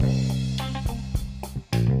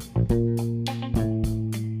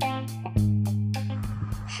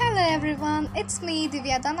it's me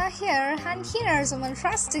Divyadana here, and here are some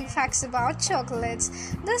interesting facts about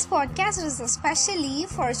chocolates. This podcast is especially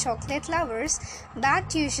for chocolate lovers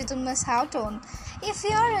that you shouldn't miss out on. If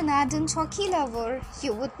you're an ardent chocolate lover,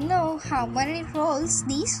 you would know how many roles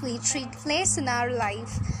these sweet treats play in our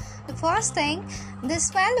life. The first thing, the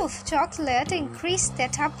smell of chocolate increases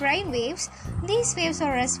theta brainwaves. These waves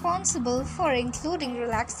are responsible for including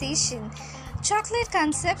relaxation. Chocolate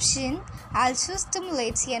consumption also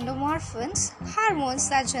stimulates endomorphins, hormones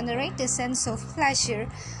that generate a sense of pleasure.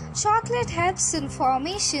 Chocolate helps in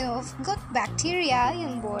formation of good bacteria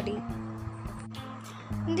in body.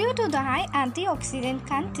 Due to the high antioxidant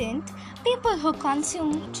content, people who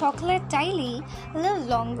consume chocolate daily live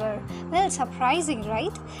longer. Little surprising,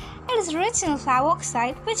 right? It is rich in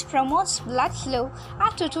flavonoxide, which promotes blood flow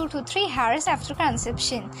after 2 to 3 hours after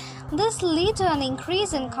consumption. This leads to an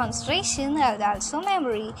increase in concentration and also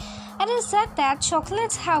memory. It is said that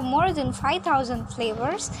chocolates have more than 5,000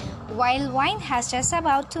 flavors, while wine has just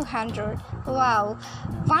about 200. Wow!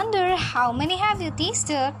 Wonder how many have you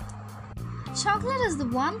tasted? Chocolate is the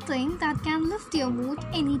one thing that can lift your mood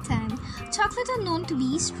anytime. Chocolate are known to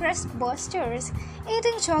be stress busters.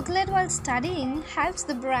 Eating chocolate while studying helps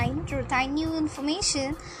the brain to retain new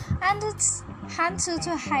information and it's answer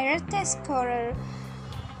to higher test scorer.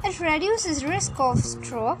 It reduces risk of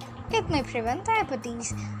stroke. It may prevent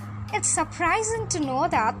diabetes. It's surprising to know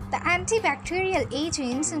that the antibacterial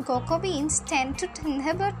agents in cocoa beans tend to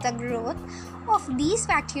inhibit the growth of these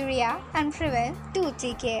bacteria and prevent tooth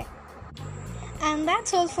decay. And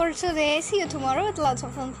that's all for today. See you tomorrow with lots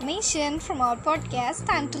of information from our podcast.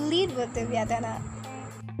 Time to lead with Divyadana.